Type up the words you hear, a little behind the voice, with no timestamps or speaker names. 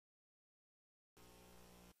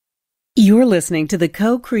You're listening to the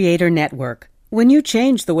Co-Creator Network. When you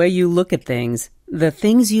change the way you look at things, the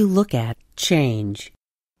things you look at change.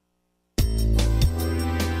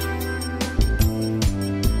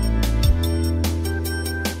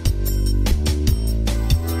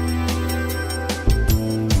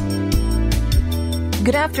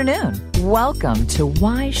 Good afternoon. Welcome to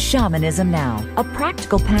Why Shamanism Now, a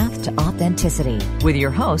practical path to authenticity, with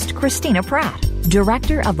your host, Christina Pratt,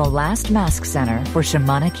 Director of the Last Mask Center for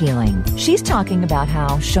Shamanic Healing. She's talking about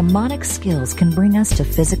how shamanic skills can bring us to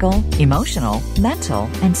physical, emotional, mental,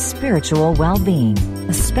 and spiritual well-being,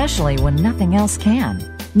 especially when nothing else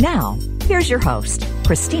can. Now, here's your host,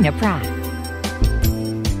 Christina Pratt.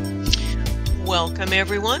 Welcome,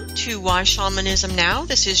 everyone, to Why Shamanism Now.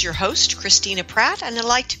 This is your host, Christina Pratt, and I'd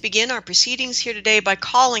like to begin our proceedings here today by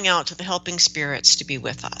calling out to the helping spirits to be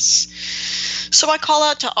with us. So I call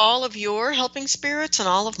out to all of your helping spirits and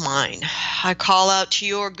all of mine. I call out to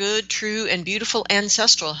your good, true, and beautiful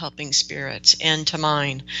ancestral helping spirits and to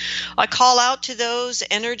mine. I call out to those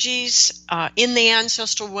energies in the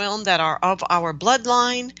ancestral realm that are of our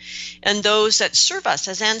bloodline and those that serve us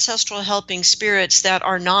as ancestral helping spirits that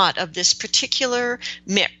are not of this particular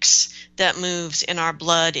mix that moves in our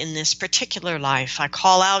blood in this particular life. I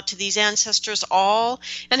call out to these ancestors all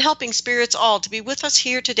and helping spirits all to be with us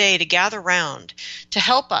here today, to gather round, to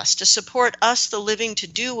help us, to support us, the living, to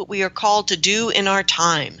do what we are called to do in our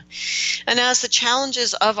time. And as the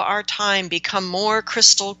challenges of our time become more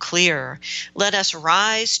crystal clear, let us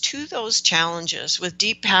rise to those challenges with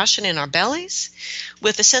deep passion in our bellies,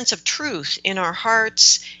 with a sense of truth in our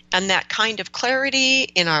hearts, and that kind of clarity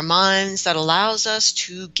in our minds that allows us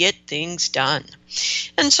to get things done.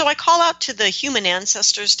 And so I call out to the human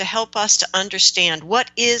ancestors to help us to understand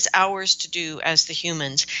what is ours to do as the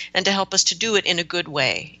humans, and to help us to do it in a good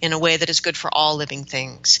way, in a way that is good for all living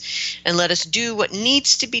things. And let us do what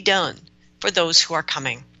needs to be done for those who are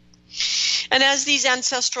coming. And as these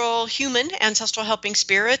ancestral helping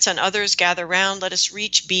spirits and others gather round, let us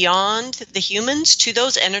reach beyond the humans to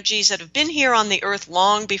those energies that have been here on the earth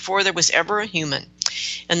long before there was ever a human,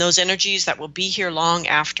 and those energies that will be here long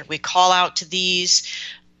after. We call out to these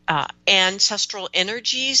ancestral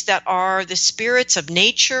energies that are the spirits of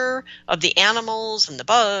nature, of the animals and the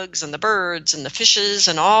bugs and the birds and the fishes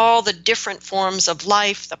and all the different forms of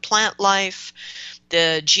life, the plant life,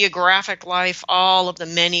 the geographic life, all of the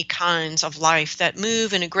many kinds of life that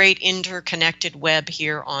move in a great interconnected web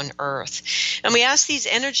here on Earth. And we ask these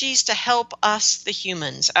energies to help us, the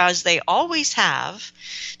humans, as they always have,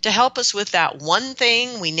 to help us with that one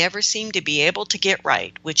thing we never seem to be able to get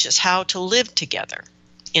right, which is how to live together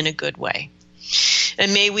in a good way.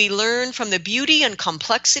 And may we learn from the beauty and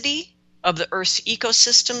complexity of the Earth's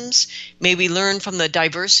ecosystems. May we learn from the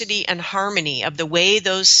diversity and harmony of the way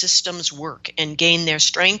those systems work and gain their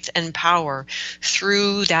strength and power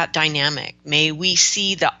through that dynamic. May we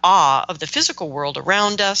see the awe of the physical world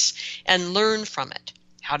around us and learn from it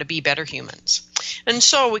how to be better humans. And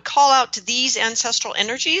so we call out to these ancestral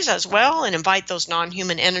energies as well and invite those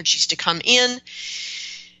non-human energies to come in.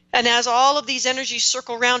 And as all of these energies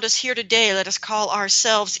circle around us here today, let us call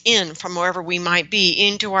ourselves in from wherever we might be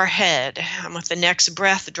into our head. And with the next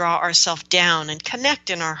breath, draw ourselves down and connect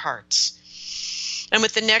in our hearts. And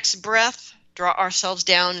with the next breath, draw ourselves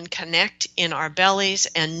down and connect in our bellies,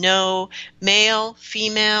 and know, male,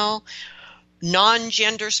 female,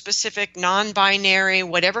 non-gender specific, non-binary,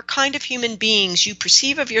 whatever kind of human beings you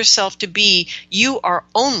perceive of yourself to be, you are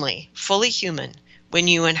only fully human when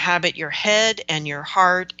you inhabit your head and your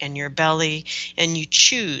heart and your belly, and you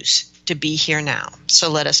choose to be here now. So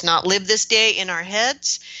let us not live this day in our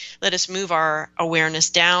heads. Let us move our awareness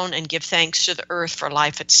down and give thanks to the earth for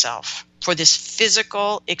life itself, for this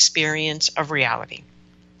physical experience of reality.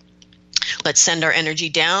 Let's send our energy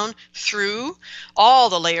down through all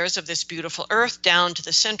the layers of this beautiful earth, down to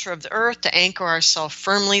the center of the earth, to anchor ourselves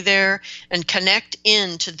firmly there and connect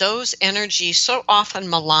into those energies so often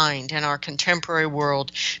maligned in our contemporary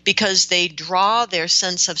world, because they draw their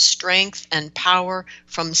sense of strength and power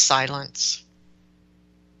from silence,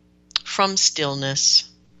 from stillness,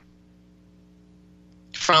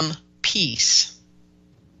 from peace,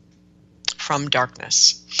 from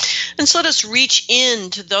darkness. And so let us reach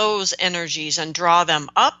into those energies and draw them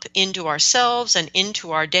up into ourselves and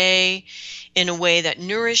into our day in a way that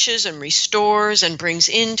nourishes and restores and brings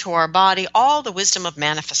into our body all the wisdom of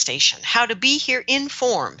manifestation, how to be here in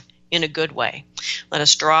form in a good way. Let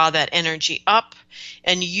us draw that energy up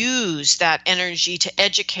and use that energy to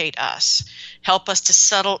educate us, help us to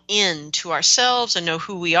settle into ourselves and know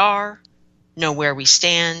who we are, know where we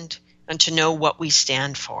stand, and to know what we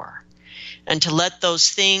stand for. and to let those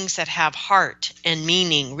things that have heart and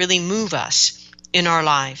meaning really move us in our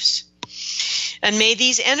lives. And may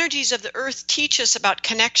these energies of the earth teach us about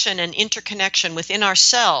connection and interconnection within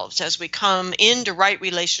ourselves as we come into right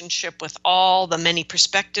relationship with all the many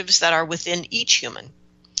perspectives that are within each human.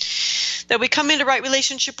 That we come into right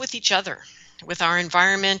relationship with each other, with our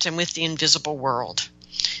environment, and with the invisible world.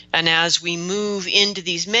 And as we move into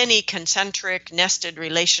these many concentric, nested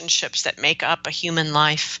relationships that make up a human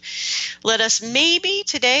life, let us maybe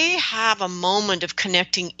today have a moment of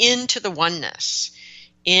connecting into the oneness,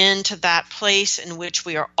 into that place in which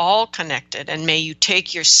we are all connected. And may you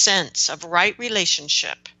take your sense of right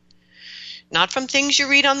relationship, not from things you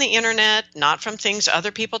read on the internet, not from things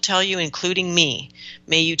other people tell you, including me.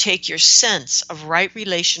 May you take your sense of right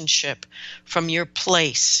relationship from your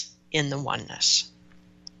place in the oneness.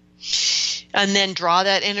 And then draw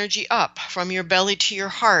that energy up from your belly to your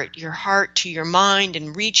heart to your mind,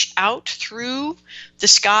 and reach out through the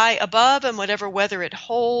sky above and whatever weather it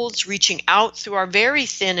holds, reaching out through our very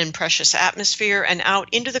thin and precious atmosphere and out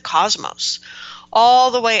into the cosmos,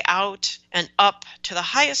 all the way out and up to the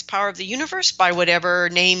highest power of the universe by whatever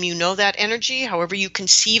name you know that energy, however you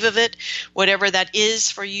conceive of it, whatever that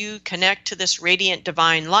is for you. Connect to this radiant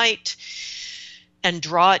divine light and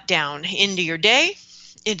draw it down into your day,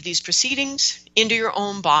 into these proceedings, into your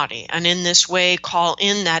own body. And in this way, call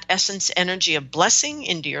in that essence energy of blessing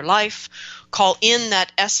into your life. Call in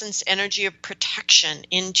that essence energy of protection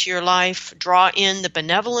into your life. Draw in the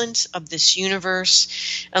benevolence of this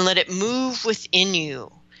universe and let it move within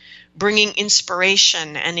you, bringing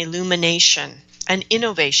inspiration and illumination and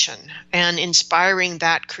innovation and inspiring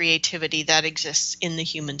that creativity that exists in the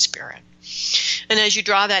human spirit. And as you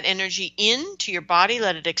draw that energy into your body,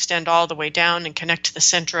 let it extend all the way down and connect to the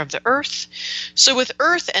center of the earth. So with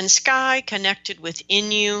earth and sky connected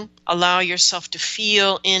within you, allow yourself to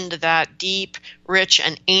feel into that deep, rich,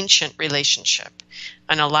 and ancient relationship,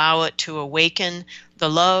 and allow it to awaken the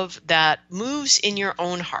love that moves in your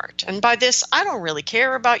own heart. And by this, I don't really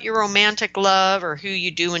care about your romantic love or who you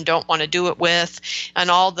do and don't want to do it with, and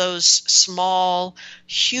all those small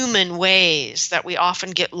human ways that we often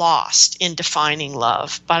get lost in defining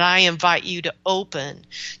love. But I invite you to open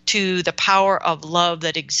to the power of love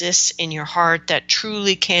that exists in your heart, that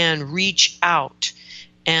truly can reach out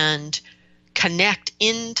and connect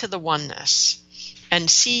into the oneness and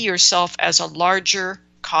see yourself as a larger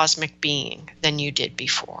cosmic being than you did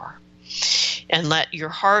before. And let your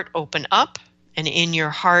heart open up, and in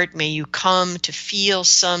your heart may you come to feel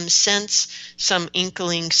some sense, some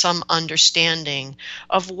inkling, some understanding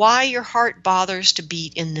of why your heart bothers to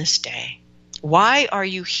beat in this day. Why are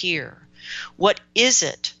you here? What is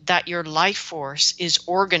it that your life force is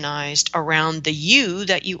organized around the you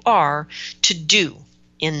that you are to do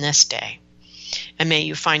in this day? And may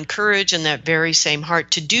you find courage in that very same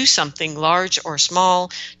heart to do something large or small,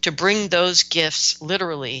 to bring those gifts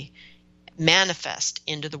literally manifest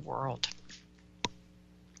into the world.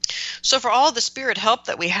 So for all the spirit help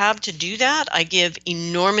that we have to do that, I give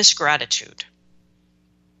enormous gratitude.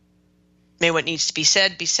 May what needs to be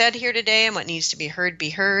said here today, and what needs to be heard,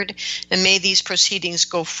 and may these proceedings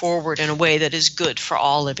go forward in a way that is good for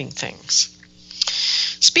all living things.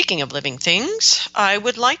 Speaking of living things, I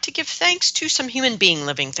would like to give thanks to some human being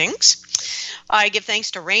living things. I give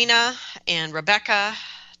thanks to Raina and Rebecca,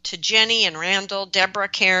 to Jenny and Randall, Deborah,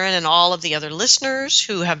 Karen, and all of the other listeners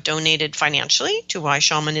who have donated financially to Why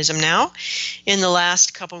Shamanism Now in the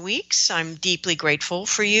last couple weeks. I'm deeply grateful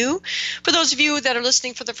for you. For those of you that are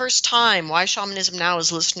listening for the first time, Why Shamanism Now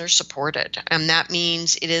is listener supported, and that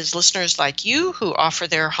means it is listeners like you who offer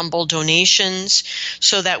their humble donations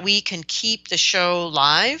so that we can keep the show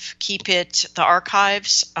live, keep the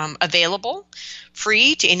archives available,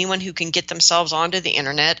 free to anyone who can get themselves onto the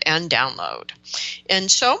internet and download.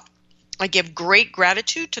 And so I give great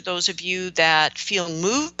gratitude to those of you that feel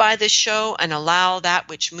moved by this show and allow that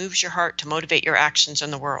which moves your heart to motivate your actions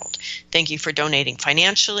in the world. Thank you for donating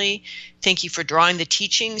financially. Thank you for drawing the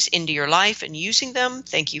teachings into your life and using them.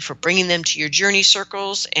 Thank you for bringing them to your journey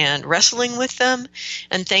circles and wrestling with them.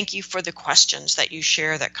 And thank you for the questions that you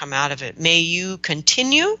share that come out of it. May you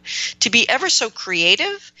continue to be ever so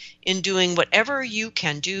creative in doing whatever you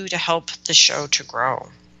can do to help the show to grow.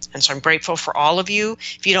 And so I'm grateful for all of you.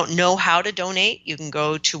 If you don't know how to donate, you can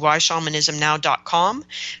go to whyshamanismnow.com,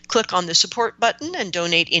 click on the support button and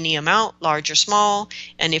donate any amount, large or small.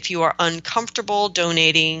 And if you are uncomfortable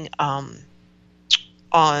donating on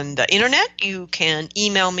the internet, you can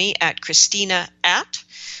email me at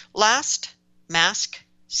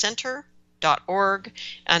christina@lastmaskcenter.org,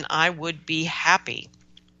 and I would be happy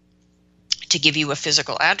to give you a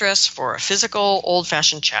physical address for a physical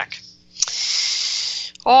old-fashioned check.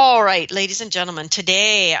 All right, ladies and gentlemen,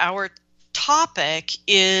 today our topic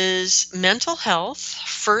is mental health,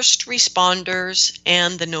 first responders,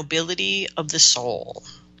 and the nobility of the soul.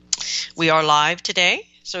 We are live today,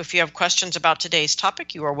 so if you have questions about today's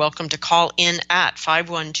topic, you are welcome to call in at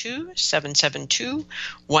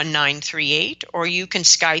 512-772-1938, or you can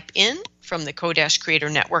Skype in from the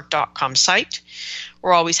co-creatornetwork.com site.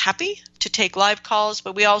 We're always happy to take live calls,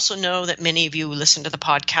 but we also know that many of you listen to the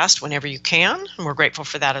podcast whenever you can, and we're grateful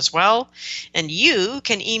for that as well. And you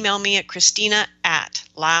can email me at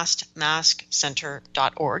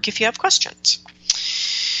christina@lastmaskcenter.org if you have questions.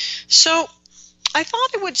 So I thought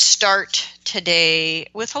I would start today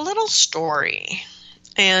with a little story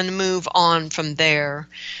and move on from there.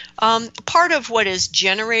 Part of what is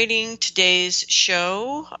generating today's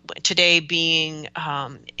show, today being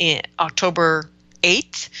October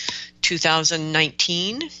 8th,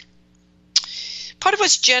 2019, part of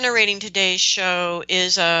what's generating today's show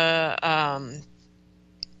is a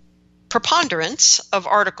preponderance of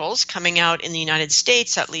articles coming out in the United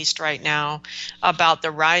States, at least right now, about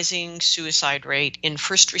the rising suicide rate in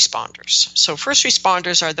first responders. So first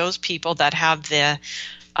responders are those people that have the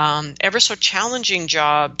ever so challenging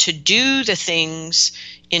job to do the things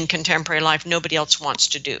in contemporary life nobody else wants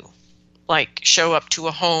to do, like show up to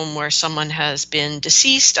a home where someone has been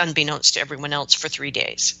deceased unbeknownst to everyone else for 3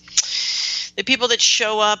 days. The people that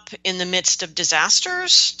show up in the midst of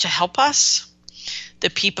disasters to help us. The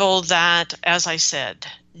people that, as I said,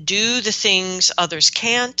 do the things others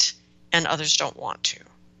can't and others don't want to.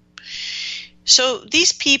 So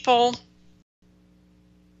these people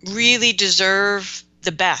really deserve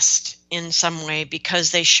the best in some way because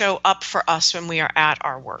they show up for us when we are at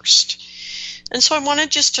our worst. And so I wanted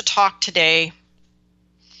just to talk today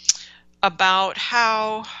about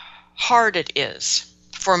how hard it is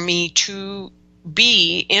for me to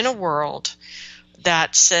be in a world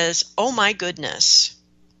that says, oh my goodness,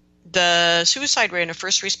 the suicide rate of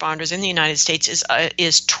first responders in the United States is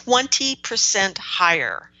 20%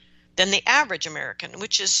 higher than the average American,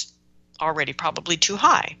 which is already probably too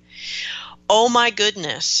high. Oh my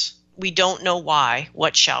goodness, we don't know why.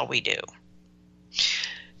 What shall we do?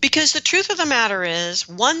 Because the truth of the matter is,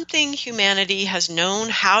 one thing humanity has known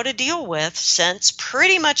how to deal with since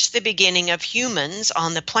pretty much the beginning of humans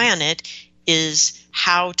on the planet is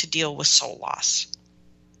how to deal with soul loss.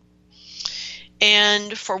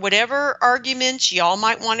 And for whatever arguments y'all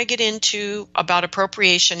might want to get into about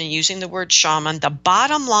appropriation and using the word shaman, the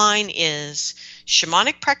bottom line is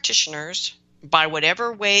shamanic practitioners, by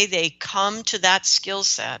whatever way they come to that skill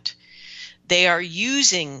set, they are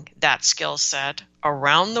using that skill set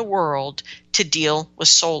around the world to deal with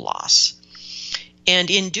soul loss. And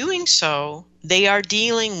in doing so, they are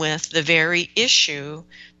dealing with the very issue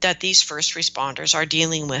that these first responders are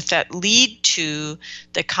dealing with that lead to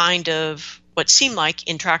the kind of what seem like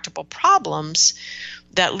intractable problems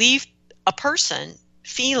that leave a person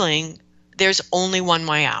feeling there's only one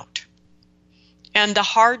way out. And the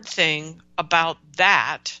hard thing about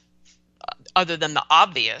that, other than the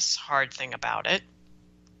obvious hard thing about it,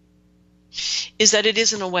 is that it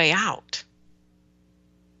isn't a way out.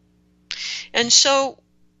 And so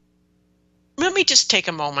let me just take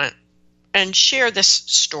a moment and share this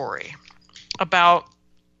story about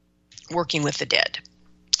working with the dead.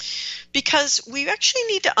 Because we actually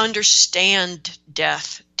need to understand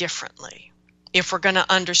death differently if we're going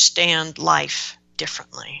to understand life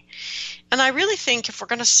differently. And I really think if we're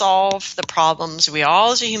going to solve the problems we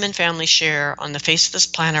all as a human family share on the face of this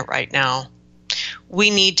planet right now, we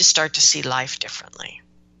need to start to see life differently.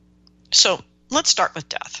 So let's start with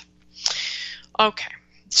death. Okay,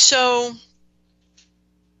 so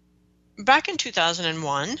back in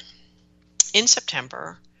 2001, in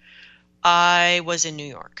September, I was in New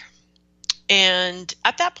York. And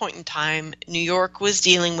at that point in time, New York was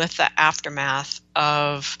dealing with the aftermath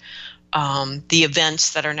of the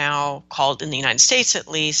events that are now called, in the United States at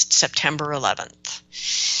least, September 11th.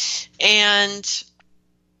 And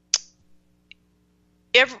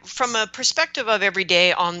from a perspective of every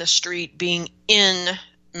day on the street being in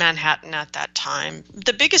Manhattan at that time,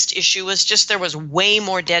 the biggest issue was just there was way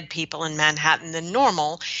more dead people in Manhattan than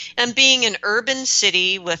normal. And being an urban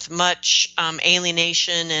city with much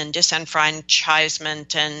alienation and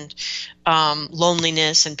disenfranchisement and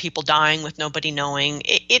loneliness and people dying with nobody knowing,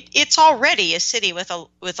 it's already a city with a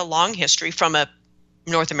long history from a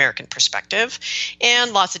North American perspective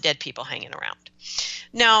and lots of dead people hanging around.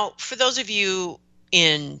 Now, for those of you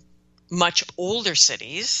in much older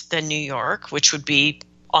cities than New York, which would be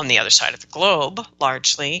on the other side of the globe,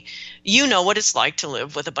 largely, you know what it's like to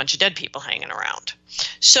live with a bunch of dead people hanging around.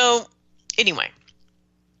 So anyway,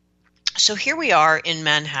 So here we are in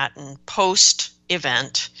Manhattan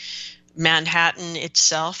post-event. Manhattan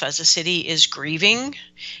itself as a city is grieving.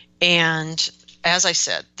 And as I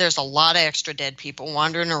said, there's a lot of extra dead people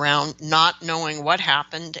wandering around not knowing what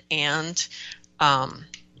happened and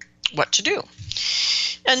what to do.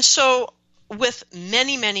 And so with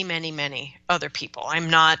many, many, many, many other people, I'm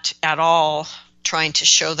not at all trying to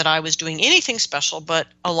show that I was doing anything special, but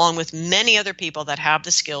along with many other people that have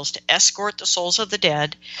the skills to escort the souls of the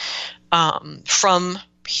dead from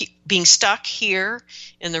being stuck here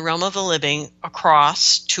in the realm of the living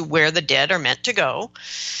across to where the dead are meant to go.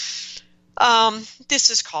 This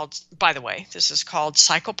is called, by the way, this is called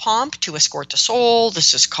psychopomp, to escort the soul.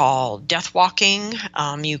 This is called death walking.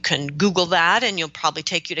 You can Google that and you'll probably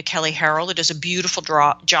take you to Kelly Harrell. It does a beautiful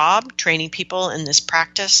job training people in this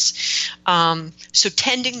practice. So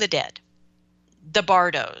tending the dead, the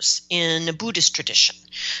bardos in the Buddhist tradition.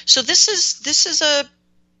 So this is an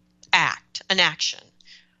action,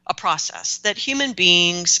 a process that human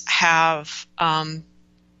beings have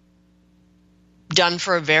done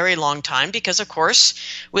for a very long time because, of course,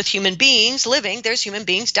 with human beings living, there's human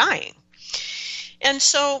beings dying. And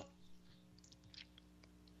so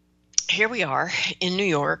here we are in New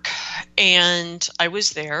York, and I was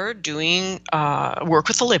there doing work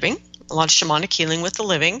with the living, a lot of shamanic healing with the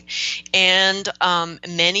living, and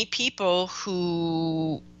many people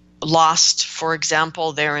who lost, for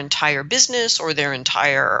example, their entire business or their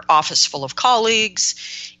entire office full of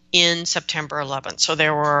colleagues in September 11th. So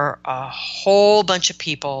there were a whole bunch of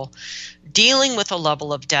people dealing with a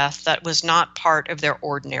level of death that was not part of their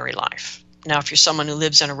ordinary life. Now, if you're someone who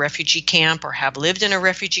lives in a refugee camp or have lived in a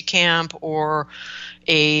refugee camp or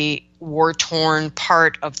a war-torn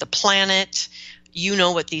part of the planet, you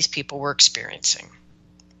know what these people were experiencing.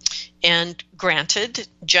 And granted,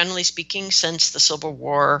 generally speaking, since the Civil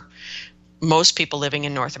War, most people living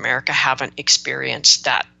in North America haven't experienced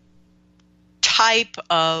that type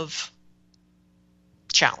of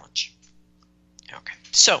challenge. Okay,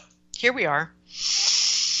 so here we are.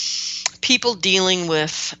 People dealing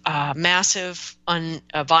with massive,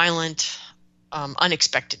 violent,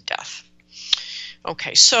 unexpected death.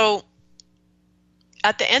 Okay, so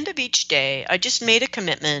at the end of each day, I just made a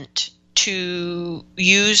commitment to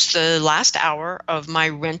use the last hour of my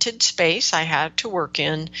rented space I had to work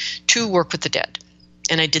in to work with the dead.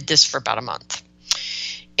 And I did this for about a month.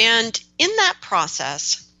 And in that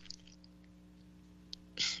process,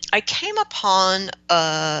 I came upon,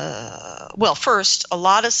 first, a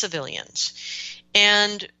lot of civilians.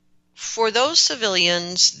 And for those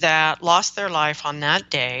civilians that lost their life on that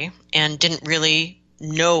day and didn't really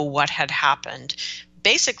know what had happened,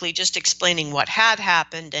 basically just explaining what had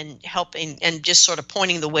happened and helping and just sort of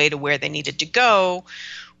pointing the way to where they needed to go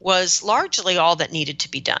was largely all that needed to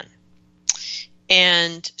be done.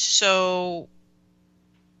 And so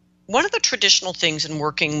one of the traditional things in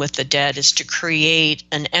working with the dead is to create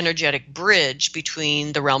an energetic bridge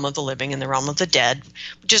between the realm of the living and the realm of the dead,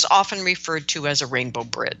 which is often referred to as a rainbow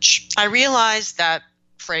bridge. I realize that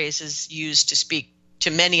phrase is used to speak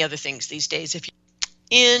to many other things these days.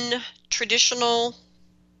 In traditional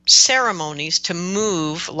ceremonies to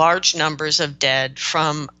move large numbers of dead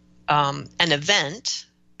from an event,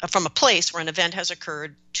 from a place where an event has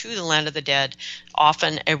occurred to the land of the dead,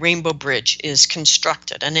 often a rainbow bridge is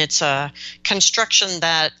constructed. And it's a construction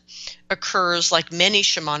that occurs like many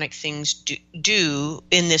shamanic things do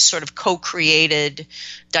in this sort of co-created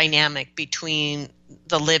dynamic between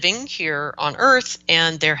the living here on earth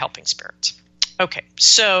and their helping spirits. Okay,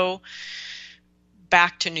 so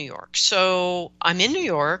back to New York. So I'm in New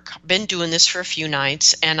York, been doing this for a few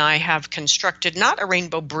nights, and I have constructed not a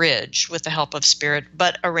rainbow bridge with the help of spirit,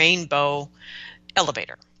 but a rainbow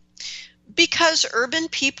elevator. Because urban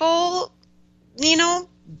people,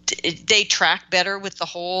 they track better with the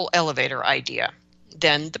whole elevator idea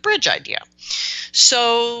than the bridge idea.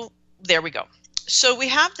 So there we go. So we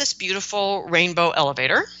have this beautiful rainbow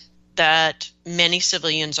elevator that many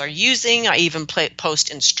civilians are using. I even post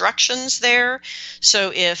instructions there.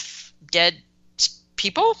 So if dead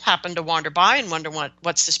people happen to wander by and wonder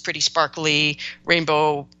what's this pretty sparkly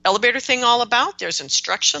rainbow elevator thing all about, there's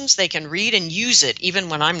instructions. They can read and use it even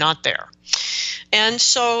when I'm not there. And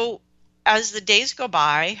so as the days go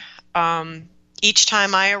by, each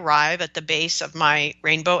time I arrive at the base of my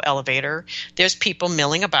rainbow elevator, there's people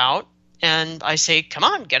milling about. And I say, come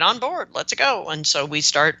on, get on board. Let's go. And so we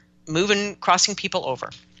start moving, crossing people over.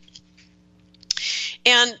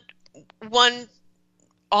 And one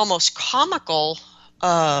almost comical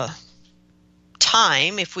time,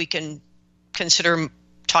 if we can consider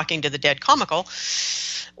talking to the dead comical,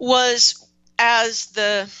 was as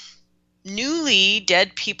the newly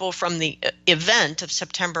dead people from the event of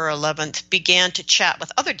September 11th began to chat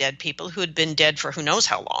with other dead people who had been dead for who knows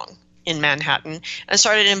how long in Manhattan, and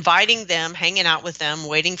started inviting them, hanging out with them,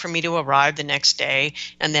 waiting for me to arrive the next day.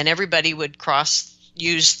 And then everybody would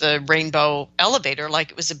use the rainbow elevator like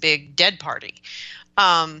it was a big dead party.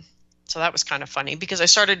 So that was kind of funny, because I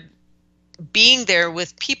started being there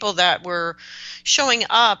with people that were showing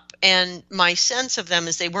up, and my sense of them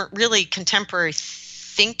is they weren't really contemporary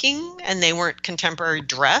thinking, and they weren't contemporary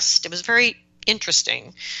dressed. It was very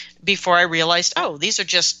interesting before I realized, oh, these are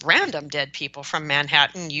just random dead people from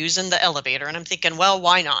Manhattan using the elevator. And I'm thinking, well,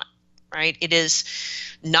 why not? Right? It is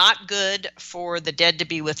not good for the dead to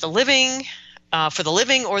be with the living, for the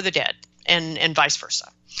living or the dead, and vice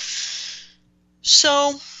versa.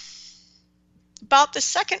 So about the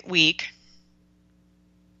second week,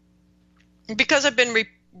 because I've been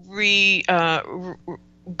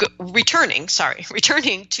returning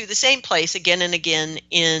to the same place again and again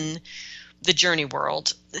in the journey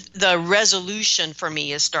world, the resolution for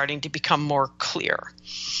me is starting to become more clear.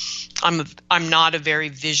 I'm not a very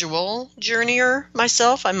visual journeyer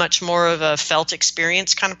myself. I'm much more of a felt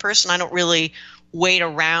experience kind of person. I don't really wait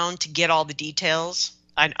around to get all the details.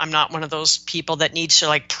 I'm not one of those people that needs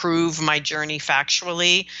to prove my journey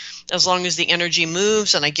factually. As long as the energy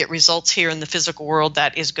moves and I get results here in the physical world,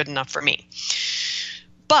 that is good enough for me.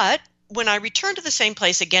 But when I return to the same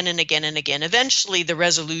place again and again and again, eventually the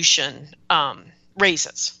resolution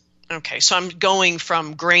raises. Okay, so I'm going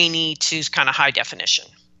from grainy to kind of high definition.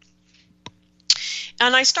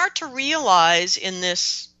 And I start to realize in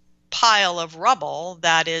this pile of rubble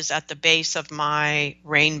that is at the base of my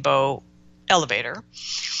rainbow elevator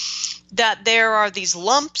that there are these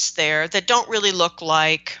lumps there that don't really look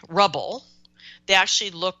like rubble. They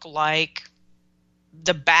actually look like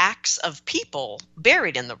the backs of people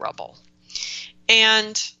buried in the rubble.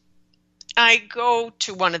 And I go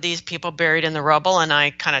to one of these people buried in the rubble, and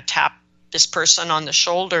I kind of tap this person on the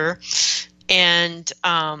shoulder and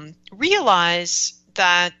realize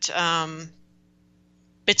that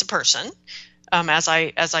it's a person, as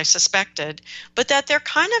I suspected, but that they're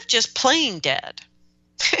kind of just playing dead.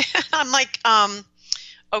 I'm like,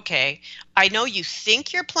 okay, I know you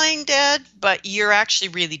think you're playing dead, but you're actually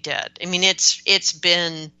really dead. I mean, it's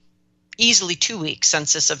been easily 2 weeks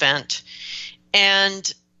since this event.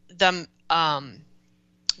 And the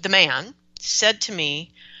man said to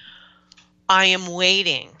me, I am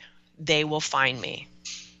waiting. They will find me.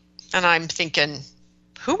 And I'm thinking,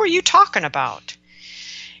 who are you talking about?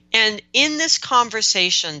 And in this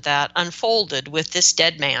conversation that unfolded with this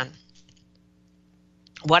dead man,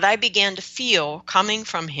 what I began to feel coming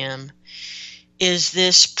from him is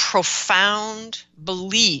this profound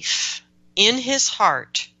belief in his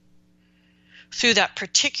heart through that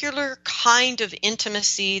particular kind of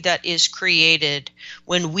intimacy that is created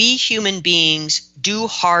when we human beings do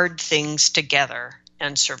hard things together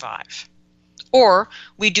and survive. Or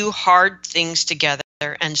we do hard things together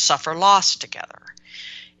and suffer loss together.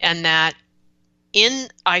 And that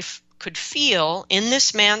I could feel in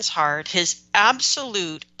this man's heart his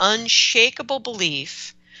absolute unshakable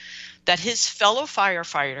belief that his fellow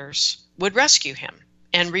firefighters would rescue him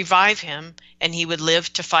and revive him, and he would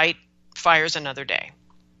live to fight fires another day.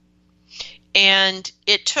 And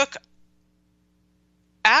it took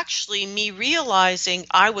actually me realizing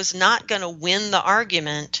I was not going to win the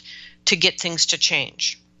argument to get things to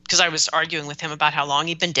change. Because I was arguing with him about how long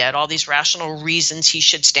he'd been dead, all these rational reasons he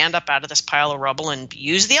should stand up out of this pile of rubble and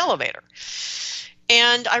use the elevator.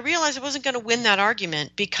 And I realized I wasn't going to win that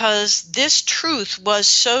argument because this truth was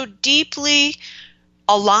so deeply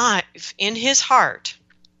alive in his heart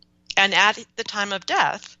and at the time of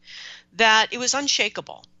death that it was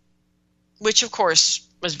unshakable, which of course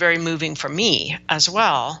was very moving for me as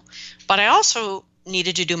well. But I also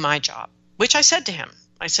needed to do my job, which I said to him.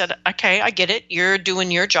 I said, okay, I get it. You're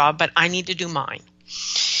doing your job, but I need to do mine.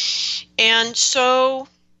 And so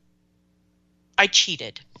I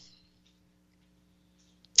cheated.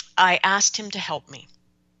 I asked him to help me.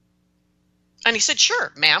 And he said,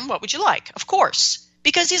 sure, ma'am, what would you like? Of course,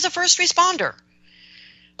 because he's a first responder.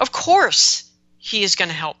 Of course, he is going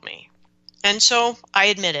to help me. And so I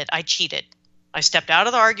admitted I cheated. I stepped out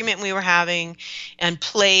of the argument we were having and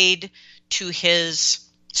played to his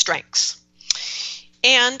strengths.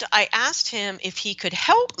 And I asked him if he could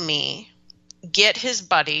help me get his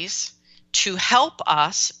buddies to help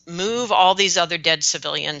us move all these other dead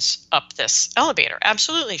civilians up this elevator.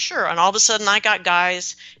 Absolutely, sure. And all of a sudden I got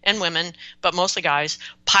guys and women, but mostly guys,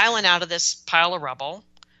 piling out of this pile of rubble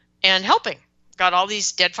and helping. Got all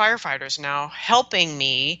these dead firefighters now helping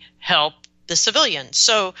me help the civilians.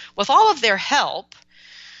 So with all of their help,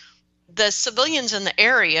 the civilians in the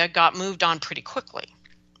area got moved on pretty quickly.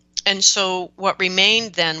 And so what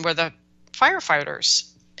remained then were the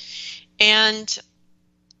firefighters. And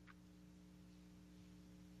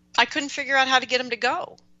I couldn't figure out how to get them to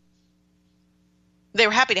go. They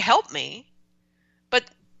were happy to help me, but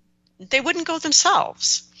they wouldn't go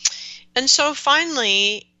themselves. And so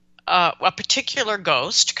finally, a particular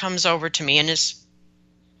ghost comes over to me, and his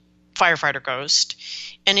firefighter ghost,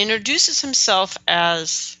 and introduces himself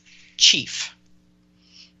as Chief.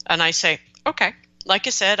 And I say, okay, like I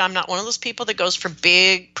said, I'm not one of those people that goes for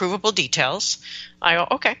big, provable details. I go,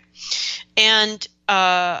 okay. And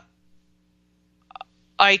I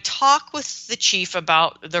talk with the chief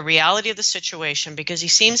about the reality of the situation because he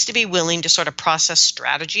seems to be willing to sort of process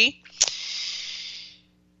strategy.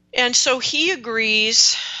 And so he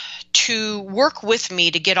agrees to work with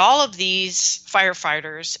me to get all of these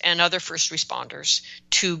firefighters and other first responders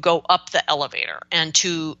to go up the elevator and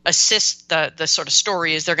to assist. The sort of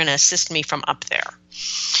story is they're going to assist me from up there.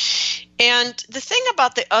 And the thing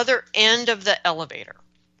about the other end of the elevator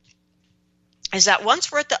is that once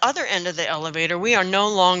we're at the other end of the elevator, we are no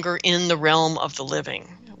longer in the realm of the living.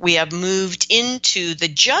 We have moved into the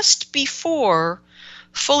just before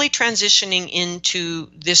fully transitioning into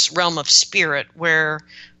this realm of spirit where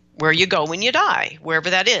you go when you die,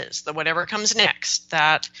 wherever that is, the whatever comes next,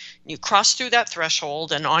 that you cross through that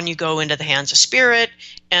threshold and on you go into the hands of spirit,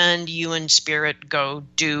 and you and spirit go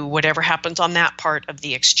do whatever happens on that part of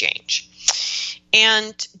the exchange.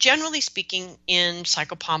 And generally speaking, in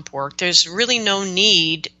psychopomp work, there's really no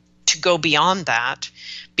need to go beyond that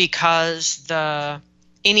because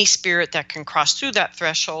any spirit that can cross through that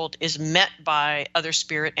threshold is met by other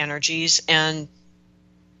spirit energies, and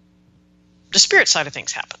the spirit side of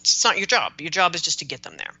things happens. It's not your job. Your job is just to get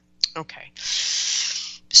them there. Okay.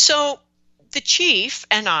 So the chief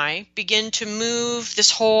and I begin to move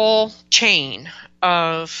this whole chain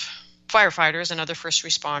of firefighters and other first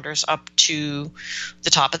responders up to the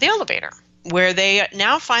top of the elevator, where they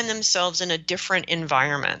now find themselves in a different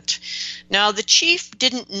environment. Now, the chief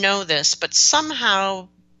didn't know this, but somehow,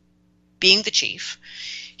 being the chief,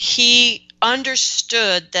 he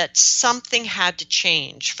understood that something had to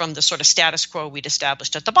change from the sort of status quo we'd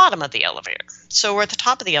established at the bottom of the elevator. So we're at the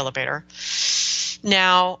top of the elevator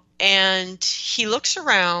now, and he looks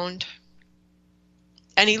around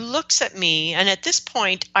and he looks at me, and at this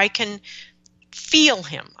point I can feel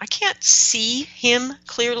him. I can't see him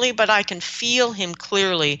clearly, but I can feel him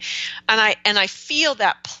clearly. And I feel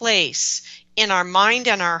that place in our mind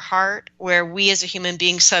and our heart where we as a human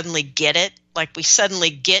being suddenly get it, like we suddenly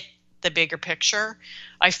get the bigger picture.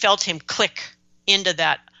 I felt him click into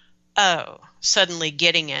that, suddenly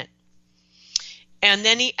getting it. And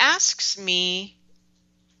then he asks me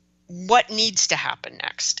what needs to happen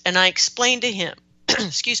next. And I explained to him,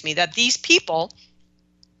 that these people,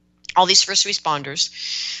 all these first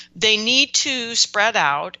responders, they need to spread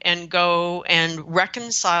out and go and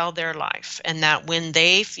reconcile their life. And that when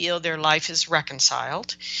they feel their life is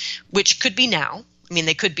reconciled, which could be now,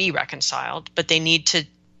 they could be reconciled, but they need to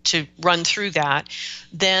run through that,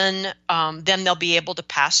 then they'll be able to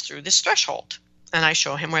pass through this threshold. And I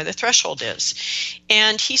show him where the threshold is.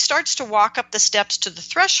 And he starts to walk up the steps to the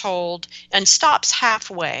threshold and stops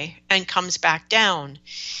halfway and comes back down.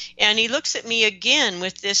 And he looks at me again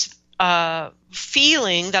with this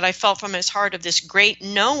feeling that I felt from his heart of this great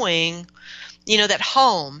knowing, that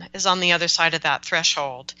home is on the other side of that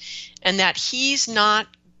threshold and that he's not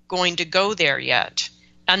going to go there yet.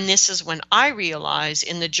 And this is when I realize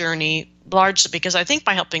in the journey, largely because I think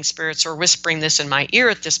my helping spirits are whispering this in my ear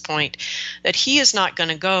at this point, that he is not going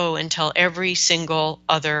to go until every single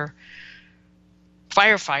other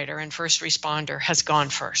firefighter and first responder has gone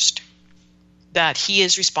first. That he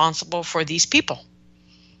is responsible for these people.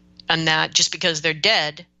 And that just because they're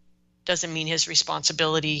dead doesn't mean his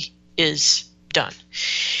responsibility is done.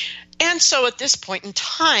 And so at this point in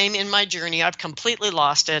time in my journey, I've completely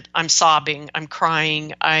lost it. I'm sobbing. I'm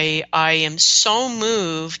crying. I am so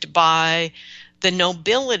moved by the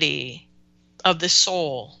nobility of the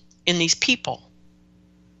soul in these people.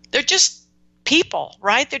 They're just people,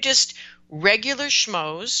 right? They're just regular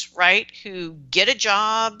schmoes, right, who get a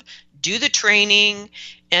job, do the training,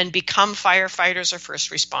 and become firefighters or first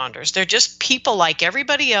responders. They're just people like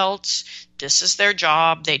everybody else. This is their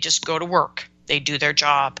job. They just go to work. They do their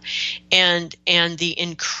job. And the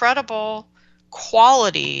incredible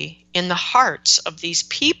quality in the hearts of these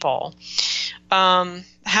people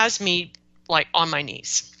has me like on my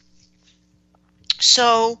knees.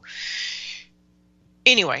 So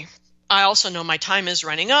anyway, I also know my time is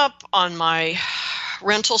running up on my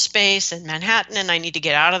rental space in Manhattan, and I need to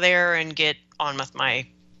get out of there and get on with my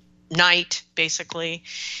night, basically.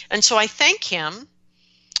 And so I thank him,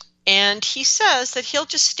 and he says that he'll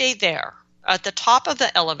just stay there at the top of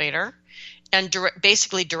the elevator and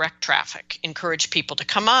basically direct traffic, encourage people to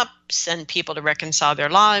come up, send people to reconcile their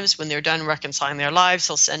lives. When they're done reconciling their lives,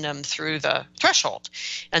 he'll send them through the threshold,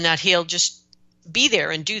 and that he'll just be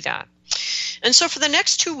there and do that. And so for the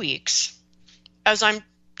next 2 weeks, as I'm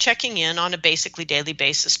checking in on a basically daily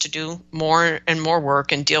basis to do more and more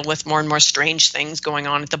work and deal with more and more strange things going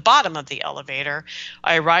on at the bottom of the elevator,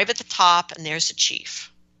 I arrive at the top, and there's the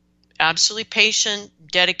chief. Absolutely patient,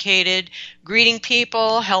 dedicated, greeting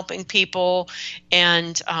people, helping people,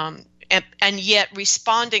 and yet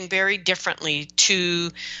responding very differently to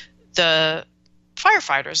the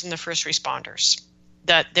firefighters and the first responders.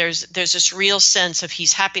 That there's this real sense of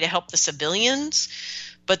he's happy to help the civilians,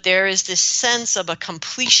 but there is this sense of a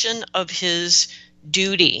completion of his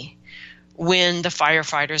duty when the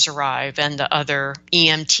firefighters arrive and the other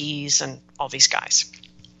EMTs and all these guys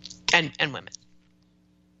and women.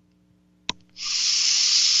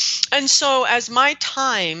 And so as my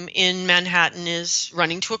time in Manhattan is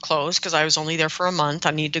running to a close, because I was only there for a month,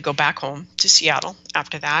 I need to go back home to Seattle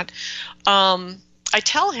after that. I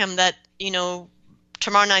tell him that,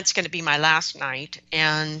 tomorrow night's going to be my last night,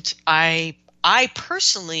 and I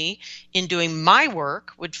personally, in doing my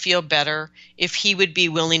work, would feel better if he would be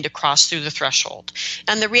willing to cross through the threshold.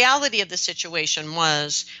 And the reality of the situation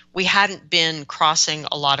was we hadn't been crossing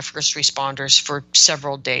a lot of first responders for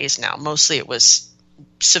several days now. Mostly it was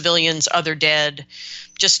civilians, other dead,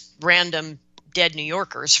 just random dead New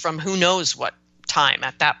Yorkers from who knows what time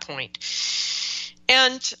at that point.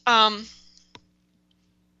 And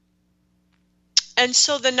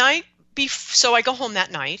so so I go home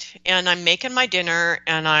that night, and I'm making my dinner,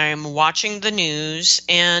 and I'm watching the news.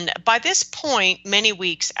 And by this point, many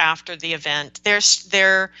weeks after the event, they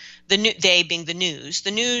being the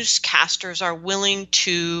newscasters are willing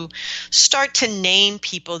to start to name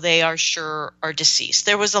people they are sure are deceased.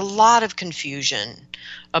 There was a lot of confusion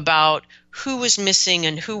about who was missing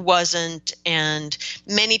and who wasn't, and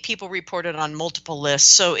many people reported on multiple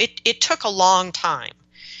lists. So it took a long time,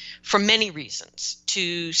 for many reasons,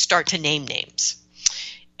 to start to name names.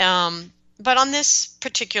 But on this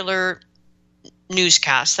particular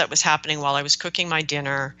newscast that was happening while I was cooking my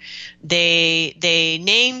dinner, they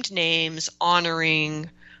named names honoring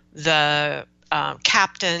the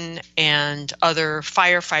captain and other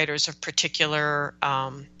firefighters of particular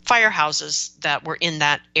firehouses that were in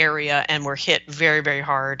that area and were hit very, very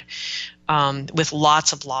hard with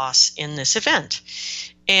lots of loss in this event.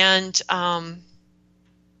 And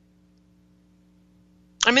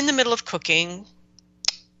I'm in the middle of cooking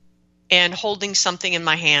and holding something in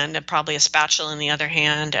my hand, and probably a spatula in the other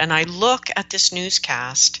hand, and I look at this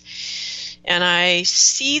newscast, and I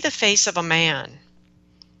see the face of a man,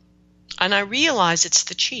 and I realize it's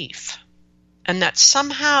the chief, and that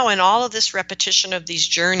somehow in all of this repetition of these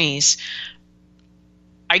journeys,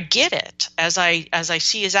 I get it as I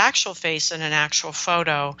see his actual face in an actual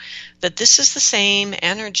photo, that this is the same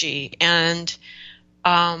energy. And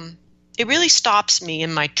it really stops me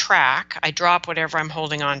in my track. I drop whatever I'm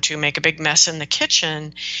holding on to, make a big mess in the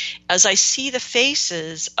kitchen, as I see the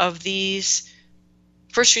faces of these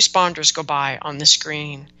first responders go by on the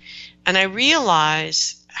screen. And I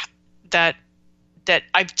realize that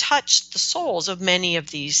I've touched the souls of many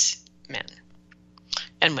of these men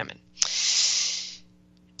and women.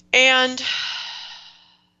 And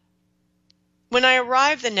when I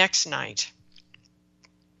arrived the next night,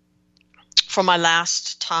 for my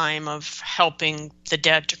last time of helping the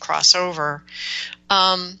dead to cross over,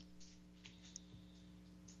 the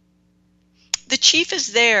chief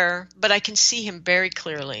is there, but I can see him very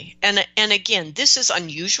clearly. And again, this is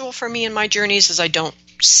unusual for me in my journeys, as I don't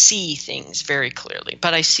see things very clearly,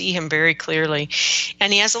 but I see him very clearly.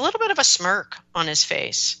 And he has a little bit of a smirk on his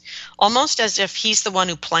face, almost as if he's the one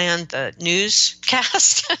who planned the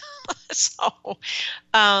newscast.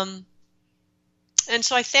 And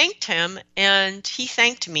so I thanked him, and he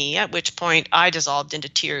thanked me, at which point I dissolved into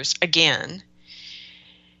tears again.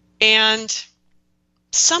 And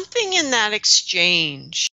something in that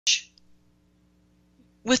exchange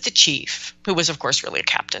with the chief, who was, of course, really a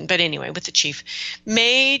captain, but anyway, with the chief,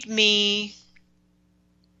 made me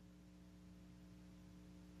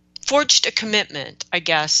forged a commitment, I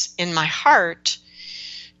guess, in my heart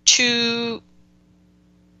to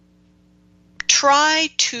try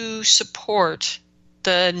to support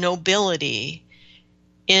the nobility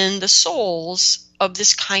in the souls of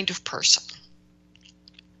this kind of person.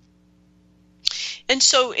 And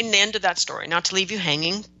so in the end of that story, not to leave you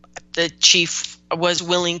hanging, the chief was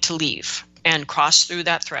willing to leave and cross through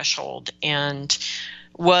that threshold and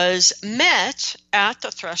was met at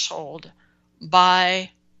the threshold by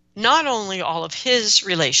not only all of his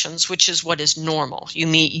relations, which is what is normal. You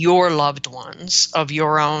meet your loved ones of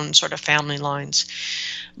your own sort of family lines,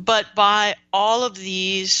 but by all of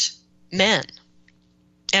these men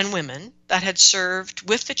and women that had served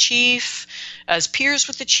with the chief, as peers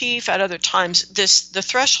with the chief at other times. The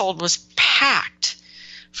threshold was packed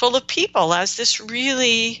full of people as this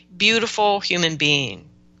really beautiful human being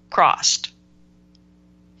crossed.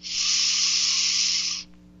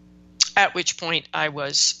 At which point I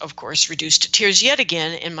was, of course, reduced to tears yet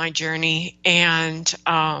again in my journey. And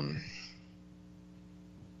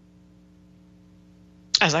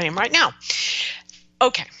as I am right now.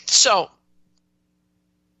 Okay, so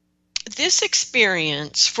this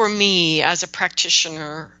experience for me as a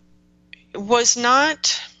practitioner was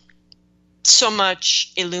not so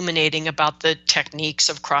much illuminating about the techniques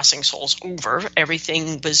of crossing souls over.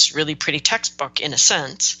 Everything was really pretty textbook in a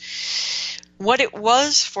sense. What it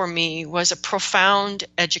was for me was a profound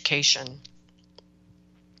education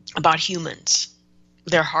about humans,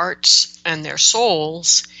 their hearts and their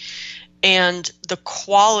souls, and the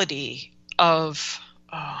quality of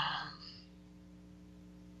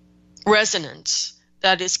resonance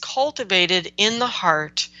that is cultivated in the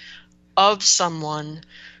heart of someone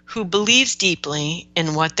who believes deeply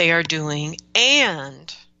in what they are doing,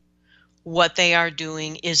 and what they are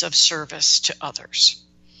doing is of service to others.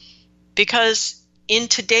 Because in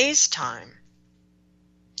today's time,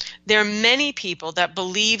 there are many people that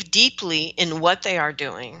believe deeply in what they are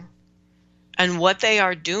doing, and what they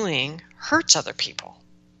are doing hurts other people.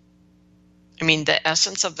 I mean, the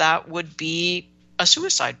essence of that would be a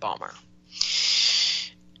suicide bomber.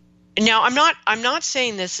 Now, I'm not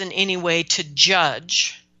saying this in any way to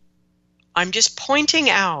judge. I'm just pointing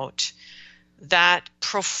out that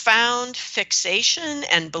profound fixation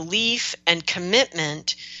and belief and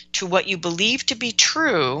commitment to what you believe to be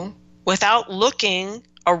true without looking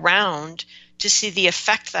around to see the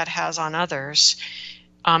effect that has on others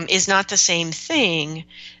is not the same thing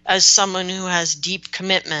as someone who has deep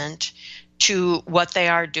commitment to what they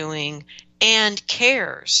are doing and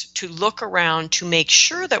cares to look around to make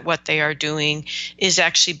sure that what they are doing is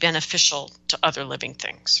actually beneficial to other living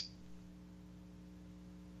things.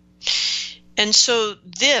 And so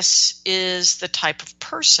this is the type of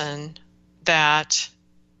person that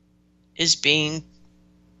is being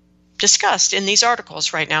discussed in these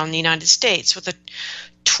articles right now in the United States, with a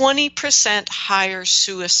 20% higher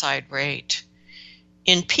suicide rate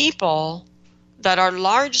in people that are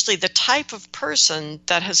largely the type of person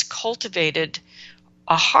that has cultivated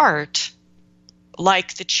a heart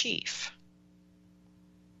like the chief.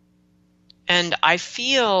 And I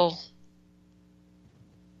feel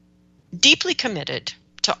deeply committed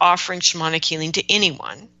to offering shamanic healing to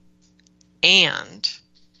anyone. And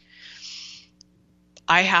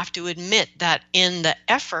I have to admit that in the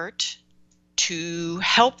effort to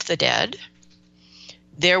help the dead,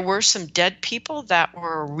 there were some dead people that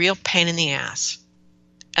were a real pain in the ass.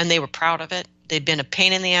 And they were proud of it. They'd been a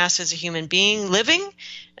pain in the ass as a human being living,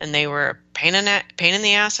 and they were a pain in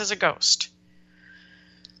the ass as a ghost.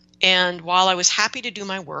 And while I was happy to do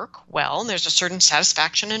my work well, there's a certain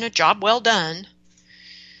satisfaction in a job well done,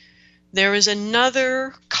 there is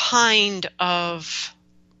another kind of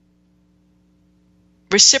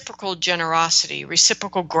reciprocal generosity,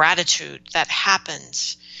 reciprocal gratitude that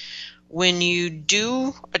happens when you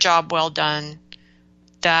do a job well done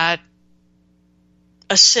that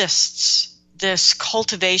assists this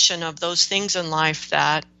cultivation of those things in life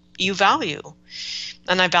that you value.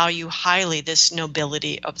 And I value highly this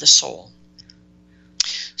nobility of the soul.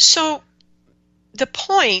 So the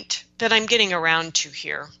point that I'm getting around to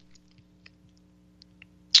here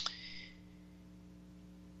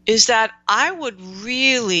is that I would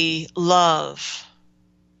really love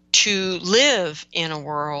to live in a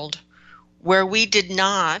world where we did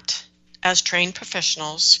not, as trained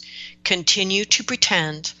professionals, continue to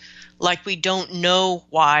pretend like we don't know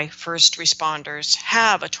why first responders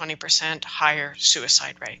have a 20% higher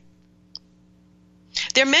suicide rate.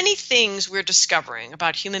 There are many things we're discovering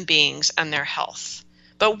about human beings and their health,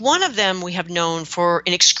 but one of them we have known for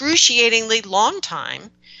an excruciatingly long time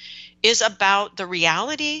is about the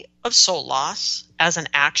reality of soul loss as an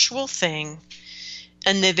actual thing,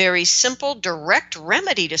 and the very simple, direct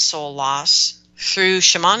remedy to soul loss through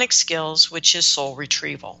shamanic skills, which is soul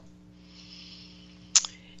retrieval.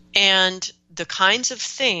 And the kinds of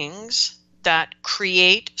things that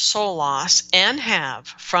create soul loss and have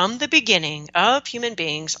from the beginning of human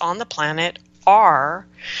beings on the planet are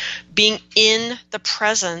being in the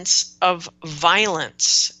presence of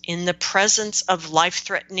violence, in the presence of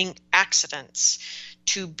life-threatening accidents,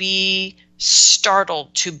 to be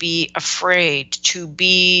startled, to be afraid, to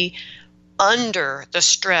be under the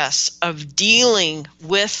stress of dealing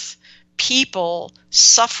with people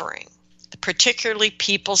suffering, particularly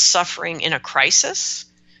people suffering in a crisis,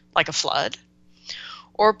 like a flood,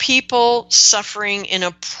 or people suffering in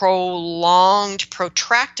a prolonged,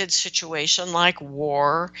 protracted situation like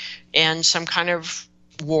war and some kind of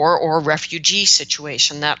war or refugee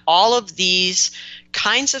situation, that all of these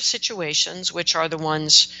kinds of situations, which are the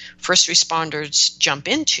ones first responders jump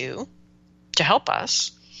into to help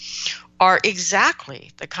us, are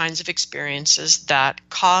exactly the kinds of experiences that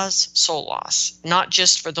cause soul loss, not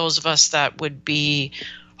just for those of us that would be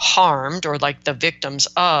harmed or like the victims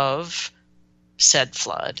of said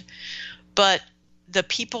flood, but the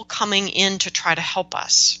people coming in to try to help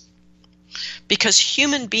us. Because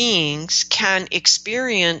human beings can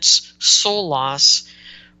experience soul loss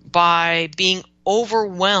by being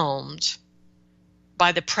overwhelmed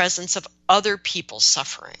by the presence of other people's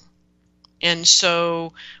suffering. And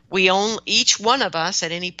so each one of us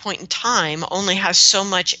at any point in time only has so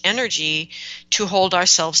much energy to hold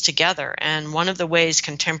ourselves together. And one of the ways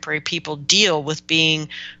contemporary people deal with being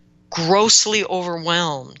grossly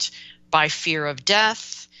overwhelmed by fear of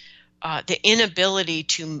death, the inability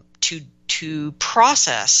to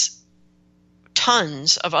process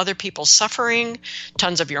tons of other people's suffering,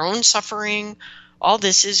 tons of your own suffering, all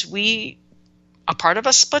this is a part of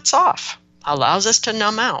us splits off, allows us to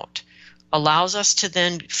numb out, allows us to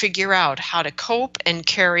then figure out how to cope and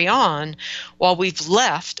carry on while we've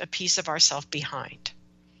left a piece of ourselves behind.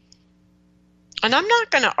 And I'm not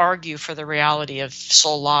going to argue for the reality of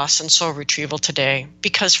soul loss and soul retrieval today,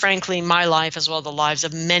 because frankly, my life as well as the lives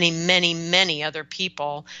of many, many, many other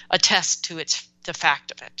people attest to the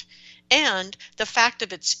fact of it, and the fact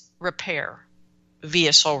of its repair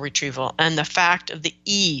via soul retrieval, and the fact of the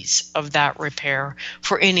ease of that repair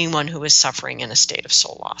for anyone who is suffering in a state of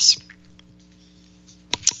soul loss.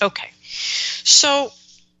 Okay, so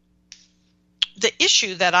the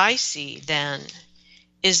issue that I see then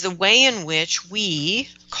is the way in which we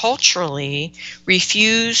culturally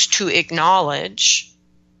refuse to acknowledge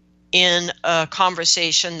in a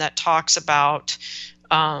conversation that talks about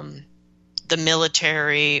the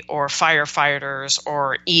military or firefighters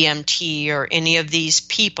or EMT or any of these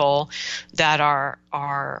people that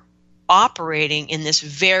are operating in this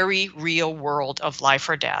very real world of life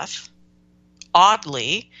or death.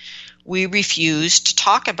 Oddly, we refuse to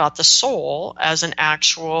talk about the soul as an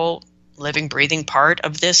actual living, breathing part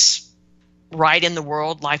of this right in the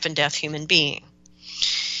world, life and death human being.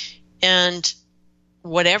 And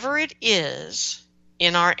whatever it is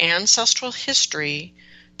in our ancestral history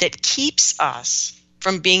that keeps us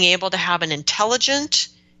from being able to have an intelligent,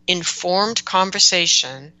 informed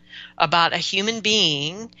conversation about a human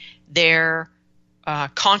being, their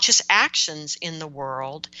conscious actions in the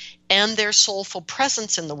world, and their soulful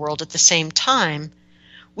presence in the world at the same time,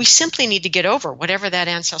 we simply need to get over whatever that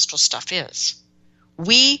ancestral stuff is.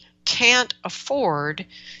 We can't afford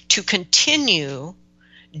to continue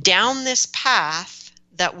down this path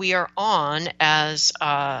that we are on as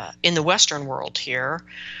in the Western world here,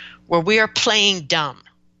 where we are playing dumb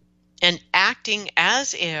and acting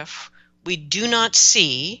as if we do not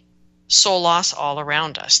see soul loss all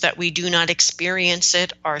around us, that we do not experience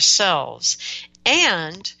it ourselves,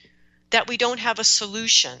 and that we don't have a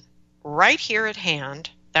solution right here at hand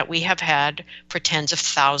that we have had for tens of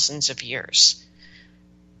thousands of years.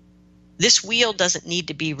 This wheel doesn't need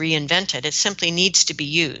to be reinvented. It simply needs to be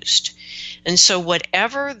used. And so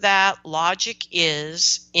whatever that logic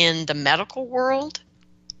is in the medical world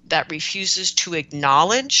that refuses to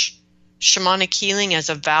acknowledge shamanic healing as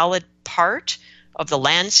a valid part of the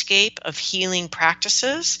landscape of healing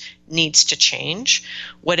practices needs to change.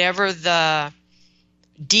 Whatever the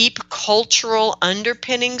deep cultural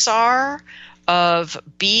underpinnings are of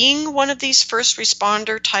being one of these first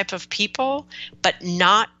responder type of people, but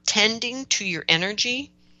not tending to your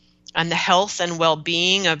energy and the health and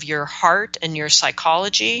well-being of your heart and your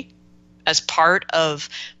psychology as part of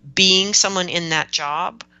being someone in that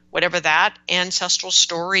job, whatever that ancestral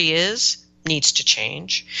story is, needs to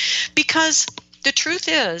change. Because the truth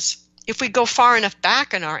is, if we go far enough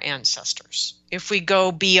back in our ancestors, if we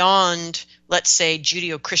go beyond, let's say,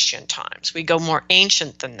 Judeo-Christian times, we go more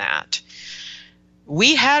ancient than that,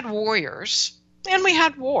 we had warriors and we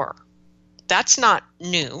had war. That's not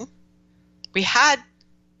new. We had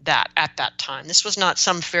that at that time. This was not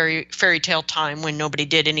some fairy tale time when nobody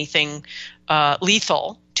did anything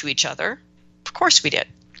lethal to each other. Of course we did.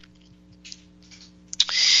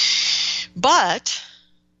 But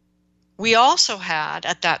we also had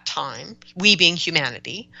at that time, we being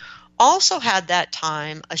humanity, also had that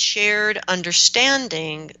time a shared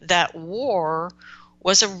understanding that war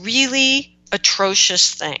was a really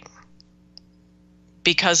atrocious thing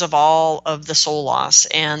because of all of the soul loss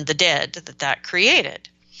and the dead that created.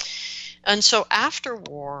 And so after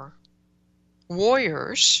war,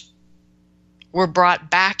 warriors were brought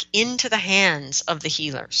back into the hands of the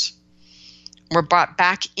healers, were brought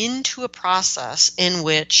back into a process in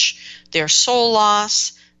which their soul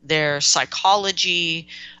loss, their psychology,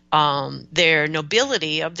 their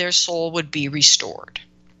nobility of their soul would be restored.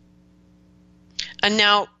 And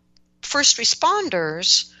now, first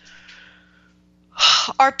responders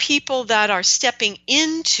are people that are stepping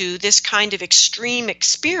into this kind of extreme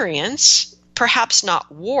experience, perhaps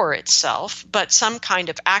not war itself, but some kind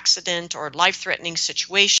of accident or life-threatening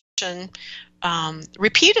situation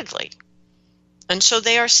repeatedly. And so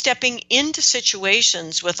they are stepping into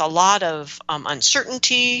situations with a lot of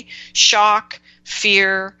uncertainty, shock,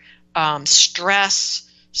 fear,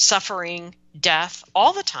 stress, suffering, death,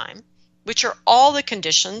 all the time, which are all the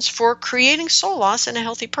conditions for creating soul loss in a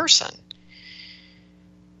healthy person.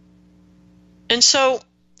 And so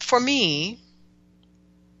for me,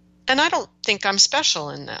 and I don't think I'm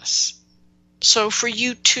special in this, so for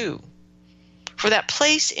you too, for that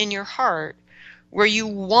place in your heart where you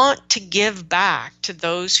want to give back to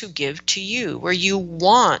those who give to you, where you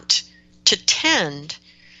want to tend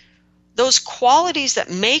those qualities that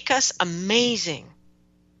make us amazing,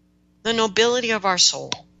 the nobility of our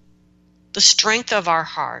soul, the strength of our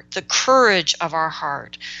heart, the courage of our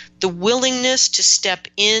heart, the willingness to step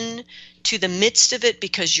in to the midst of it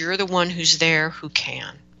because you're the one who's there who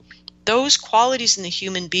can. Those qualities in the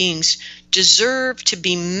human beings deserve to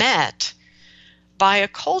be met by a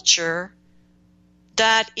culture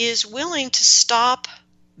that is willing to stop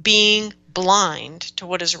being blind to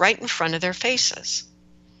what is right in front of their faces.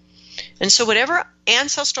 And so whatever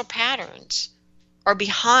ancestral patterns are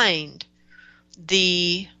behind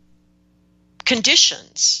the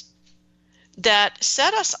conditions that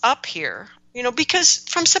set us up here, because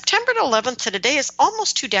from September 11th to today is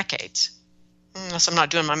almost 2 decades. Unless I'm not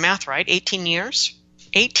doing my math right, 18 years.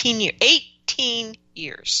 18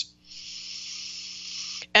 years.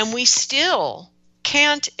 And we still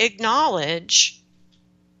can't acknowledge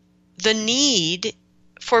the need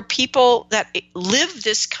for people that live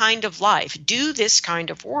this kind of life, do this kind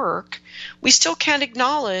of work. We still can't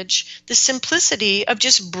acknowledge the simplicity of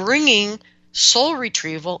just bringing soul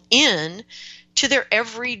retrieval in to their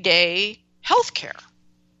everyday health care.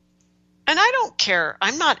 And I don't care.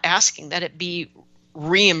 I'm not asking that it be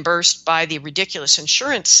reimbursed by the ridiculous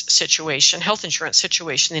insurance situation, health insurance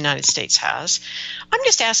situation the United States has. I'm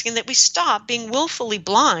just asking that we stop being willfully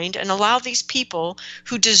blind and allow these people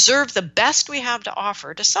who deserve the best we have to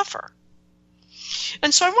offer to suffer.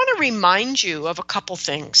 And so I want to remind you of a couple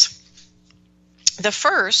things. The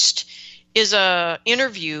first is an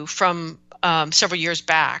interview from several years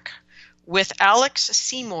back with Alex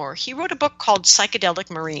Seymour. He wrote a book called Psychedelic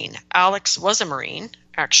Marine. Alex was a Marine,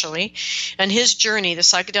 actually, and his journey, the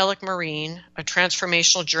Psychedelic Marine, a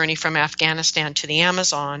transformational journey from Afghanistan to the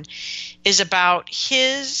Amazon, is about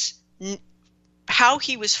how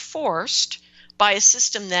he was forced by a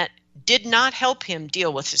system that did not help him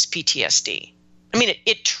deal with his PTSD. I mean,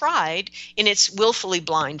 it tried in its willfully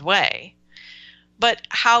blind way, but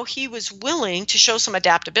how he was willing to show some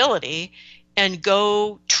adaptability and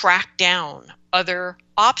go track down other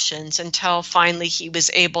options until finally he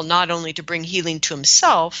was able not only to bring healing to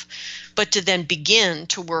himself, but to then begin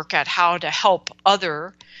to work at how to help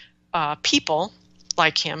other people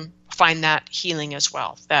like him find that healing as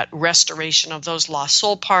well, that restoration of those lost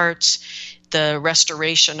soul parts, the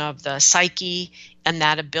restoration of the psyche, and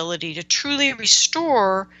that ability to truly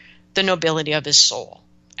restore the nobility of his soul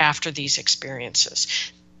after these experiences.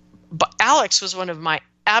 But Alex was one of my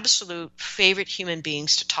absolute favorite human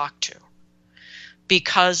beings to talk to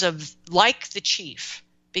because of, like the chief,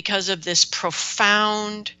 because of this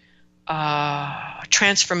profound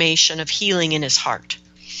transformation of healing in his heart.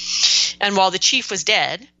 And while the chief was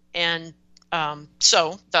dead, and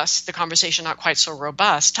so thus the conversation not quite so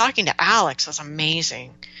robust, talking to Alex was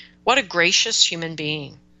amazing. What a gracious human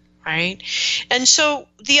being, right? And so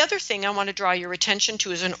the other thing I want to draw your attention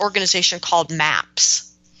to is an organization called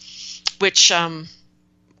MAPS, which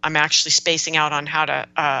I'm actually spacing out on how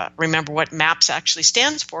to remember what MAPS actually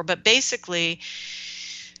stands for, but basically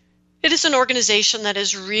it is an organization that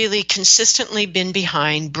has really consistently been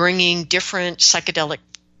behind bringing different psychedelic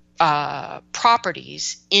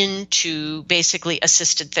properties into basically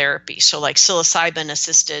assisted therapy. So like psilocybin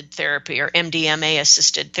assisted therapy or MDMA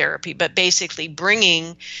assisted therapy, but basically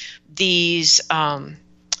bringing these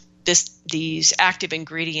these active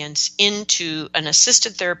ingredients into an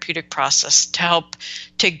assisted therapeutic process to help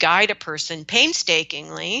to guide a person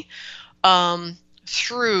painstakingly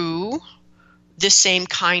through the same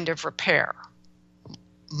kind of repair.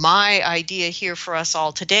 My idea here for us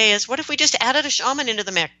all today is, what if we just added a shaman into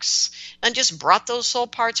the mix and just brought those soul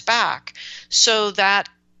parts back so that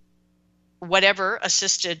whatever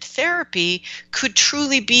assisted therapy could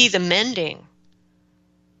truly be the mending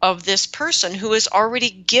of this person who has already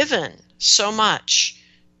given so much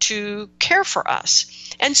to care for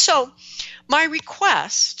us. And so my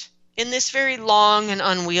request in this very long and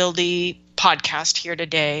unwieldy podcast here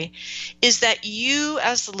today is that you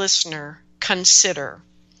as the listener consider,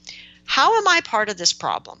 how am I part of this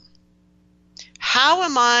problem? How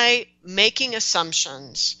am I making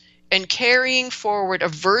assumptions and carrying forward a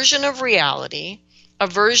version of reality, a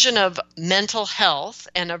version of mental health,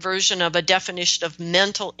 and a version of a definition of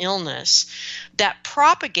mental illness that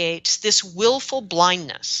propagates this willful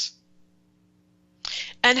blindness?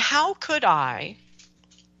 And how could I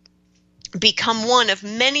become one of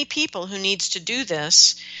many people who needs to do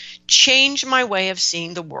this, change my way of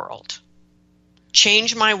seeing the world,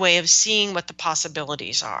 change my way of seeing what the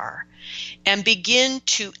possibilities are, and begin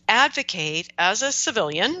to advocate as a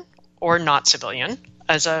civilian or not civilian,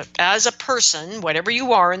 as a person, whatever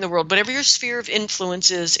you are in the world, whatever your sphere of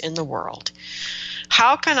influence is in the world.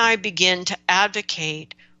 How can I begin to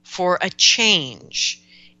advocate for a change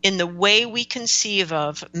in the way we conceive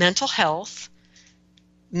of mental health,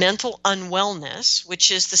 mental unwellness,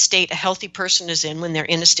 which is the state a healthy person is in when they're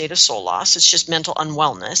in a state of soul loss? It's just mental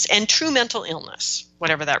unwellness, and true mental illness,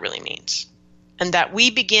 whatever that really means. And that we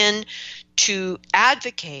begin to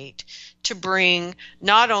advocate to bring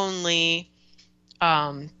not only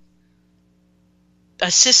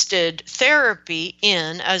assisted therapy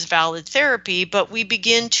in as valid therapy, but we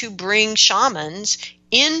begin to bring shamans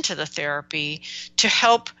into the therapy to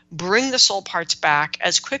help bring the soul parts back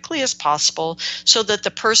as quickly as possible so that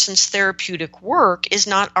the person's therapeutic work is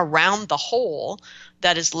not around the hole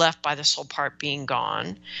that is left by the soul part being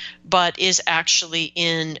gone, but is actually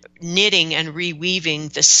in knitting and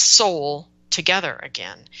reweaving the soul together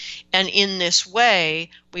again. And in this way,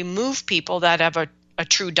 we move people that have a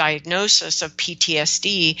true diagnosis of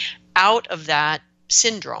PTSD out of that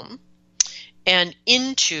syndrome and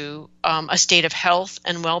into a state of health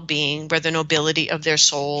and well-being where the nobility of their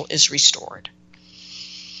soul is restored.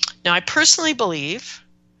 Now, I personally believe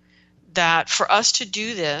that for us to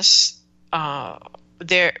do this,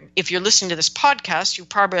 if you're listening to this podcast, you've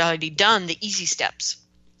probably already done the easy steps,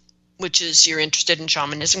 which is you're interested in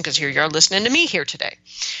shamanism because here you are listening to me here today.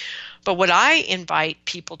 But what I invite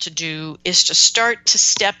people to do is to start to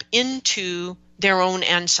step into their own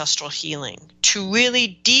ancestral healing, to really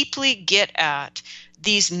deeply get at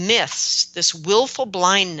these myths, this willful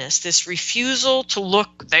blindness, this refusal to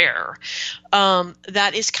look there,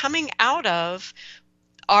 that is coming out of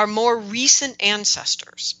our more recent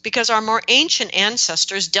ancestors, because our more ancient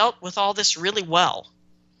ancestors dealt with all this really well.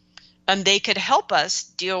 And they could help us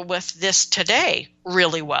deal with this today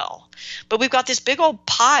really well. But we've got this big old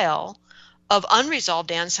pile of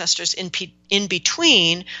unresolved ancestors in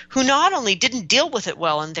between who not only didn't deal with it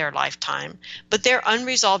well in their lifetime, but their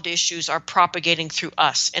unresolved issues are propagating through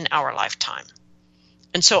us in our lifetime.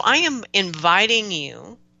 And so I am inviting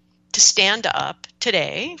you to stand up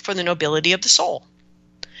today for the nobility of the soul.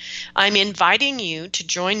 I'm inviting you to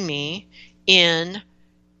join me in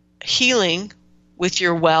healing with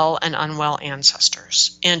your well and unwell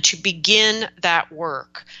ancestors, and to begin that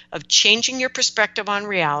work of changing your perspective on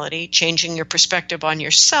reality, changing your perspective on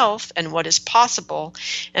yourself and what is possible,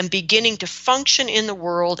 and beginning to function in the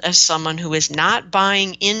world as someone who is not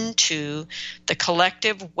buying into the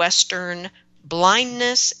collective Western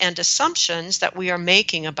blindness and assumptions that we are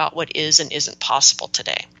making about what is and isn't possible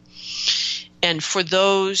today. And for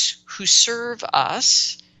those who serve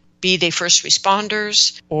us, be they first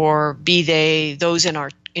responders or be they those in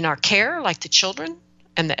our care, like the children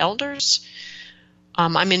and the elders,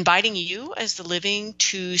 I'm inviting you as the living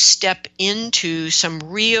to step into some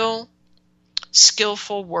real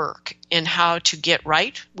skillful work in how to get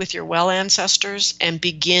right with your well ancestors and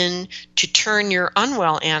begin to turn your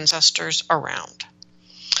unwell ancestors around.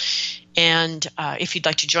 And if you'd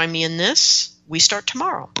like to join me in this, we start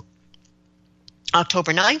tomorrow.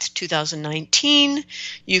 October 9th, 2019,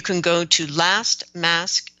 you can go to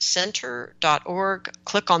lastmaskcenter.org,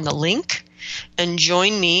 click on the link, and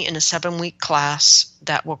join me in a 7-week class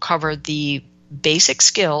that will cover the basic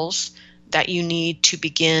skills that you need to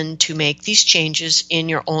begin to make these changes in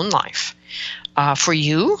your own life, for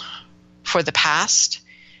you, for the past,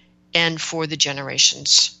 and for the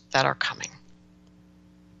generations that are coming.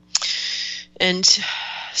 And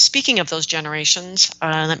speaking of those generations,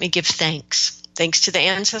 let me give thanks. Thanks to the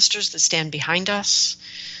ancestors that stand behind us,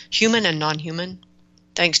 human and non-human.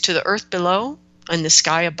 Thanks to the earth below and the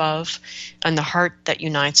sky above and the heart that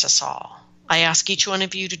unites us all. I ask each one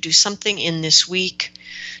of you to do something in this week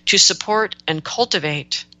to support and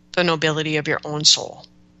cultivate the nobility of your own soul.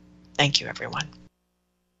 Thank you, everyone.